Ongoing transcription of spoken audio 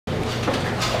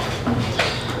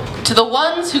To the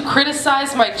ones who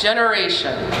criticize my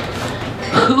generation,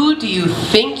 who do you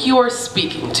think you are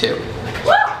speaking to?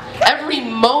 Every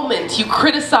moment you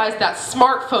criticize that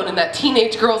smartphone in that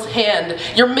teenage girl's hand,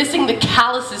 you're missing the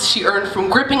calluses she earned from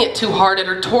gripping it too hard at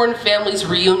her torn family's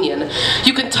reunion.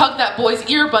 You can tug that boy's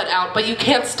earbud out, but you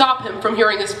can't stop him from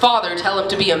hearing his father tell him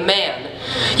to be a man.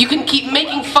 You can keep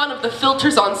making fun of the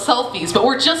filters on selfies, but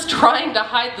we're just trying to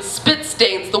hide the spit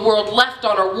stains the world left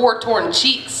on our war-torn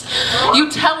cheeks. You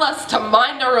tell us to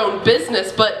mind our own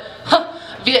business, but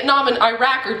Vietnam and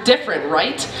Iraq are different,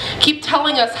 right? Keep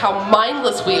telling us how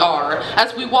mindless we are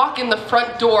as we walk in the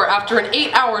front door after an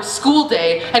 8-hour school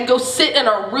day and go sit in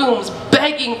our rooms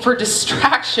begging for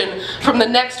distraction from the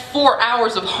next 4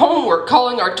 hours of homework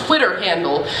calling our Twitter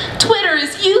handle. Twitter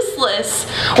is useless.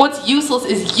 What's useless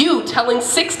is you telling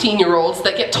 16-year-olds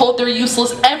that get told they're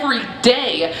useless every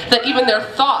day that even their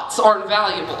thoughts aren't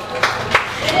valuable.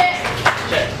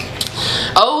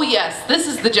 Oh yes, this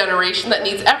is the generation that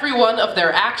needs every one of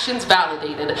their actions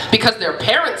validated, because their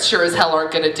parents sure as hell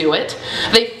aren't gonna do it.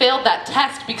 They failed that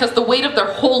test because the weight of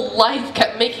their whole life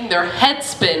kept making their head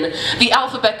spin. The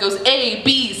alphabet goes A,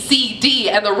 B, C, D,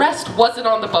 and the rest wasn't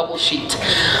on the bubble sheet.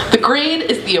 The grade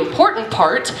is the important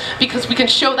part, because we can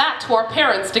show that to our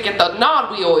parents to get the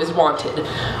nod we always wanted,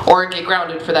 or get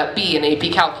grounded for that B in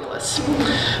AP Calculus.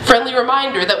 Friendly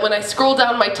reminder that when I scroll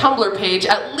down my Tumblr page,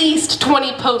 at least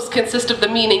 20 posts consist of the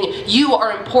meaning, you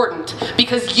are important,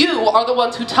 because you are the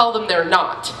ones who tell them they're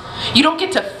not. You don't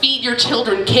get to feed your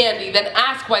children candy, then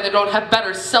ask why they don't have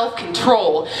better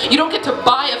self-control. You don't get to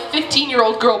buy a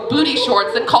 15-year-old girl booty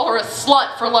shorts, then call her a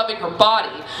slut for loving her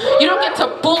body. You don't get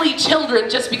to bully children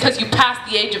just because you passed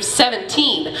the age of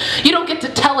 17. You don't get to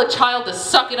tell a child to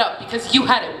suck it up because you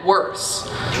had it worse.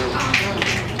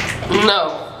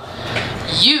 No.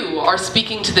 You are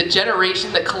speaking to the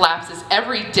generation that collapses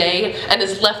every day and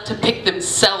is left to pick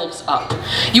themselves up.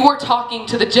 You are talking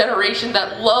to the generation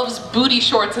that loves booty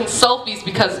shorts and selfies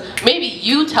because maybe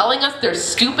you telling us they're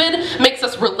stupid makes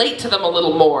us relate to them a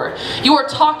little more. You are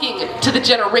talking to the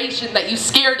generation that you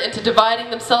scared into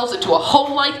dividing themselves into a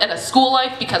home life and a school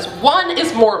life because one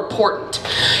is more important.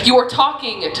 You are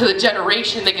talking to the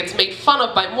generation that gets made fun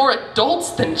of by more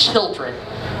adults than children.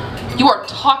 You are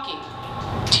talking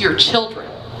to your children.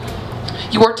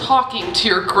 You are talking to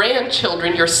your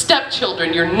grandchildren, your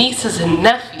stepchildren, your nieces and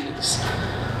nephews.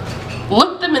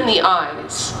 Look them in the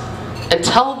eyes and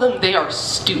tell them they are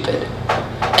stupid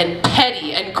and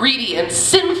petty and greedy and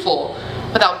sinful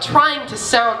without trying to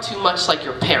sound too much like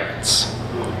your parents.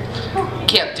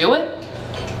 Can't do it?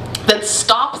 Then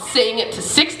stop saying it to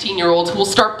 16-year-olds who will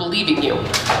start believing you.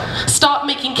 Stop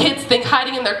making kids think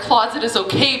hiding in their closet is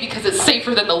okay because it's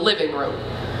safer than the living room.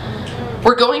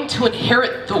 We're going to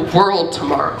inherit the world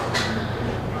tomorrow.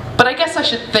 But I guess I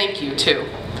should thank you, too,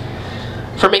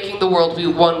 for making the world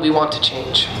one we want to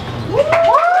change.